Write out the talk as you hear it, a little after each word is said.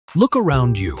Look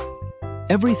around you.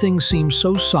 Everything seems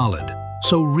so solid,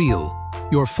 so real.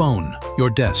 Your phone, your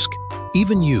desk,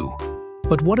 even you.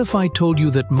 But what if I told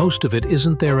you that most of it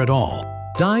isn't there at all?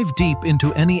 Dive deep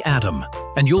into any atom,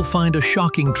 and you'll find a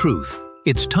shocking truth.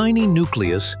 Its tiny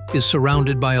nucleus is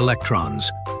surrounded by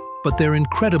electrons, but they're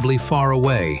incredibly far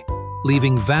away,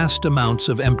 leaving vast amounts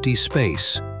of empty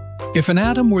space. If an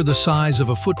atom were the size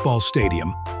of a football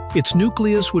stadium, its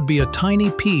nucleus would be a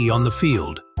tiny pea on the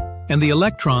field, and the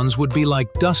electrons would be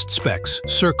like dust specks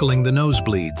circling the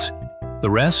nosebleeds. The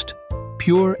rest?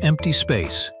 Pure empty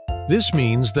space. This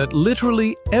means that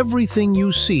literally everything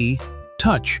you see,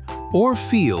 touch, or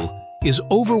feel is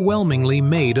overwhelmingly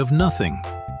made of nothing.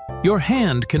 Your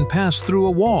hand can pass through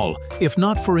a wall, if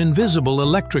not for invisible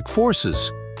electric forces.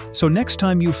 So next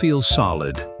time you feel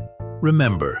solid,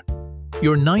 remember,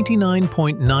 you're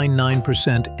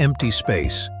 99.99% empty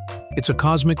space. It's a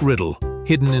cosmic riddle,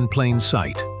 hidden in plain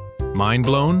sight. Mind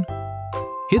blown?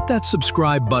 Hit that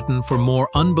subscribe button for more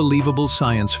unbelievable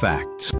science facts.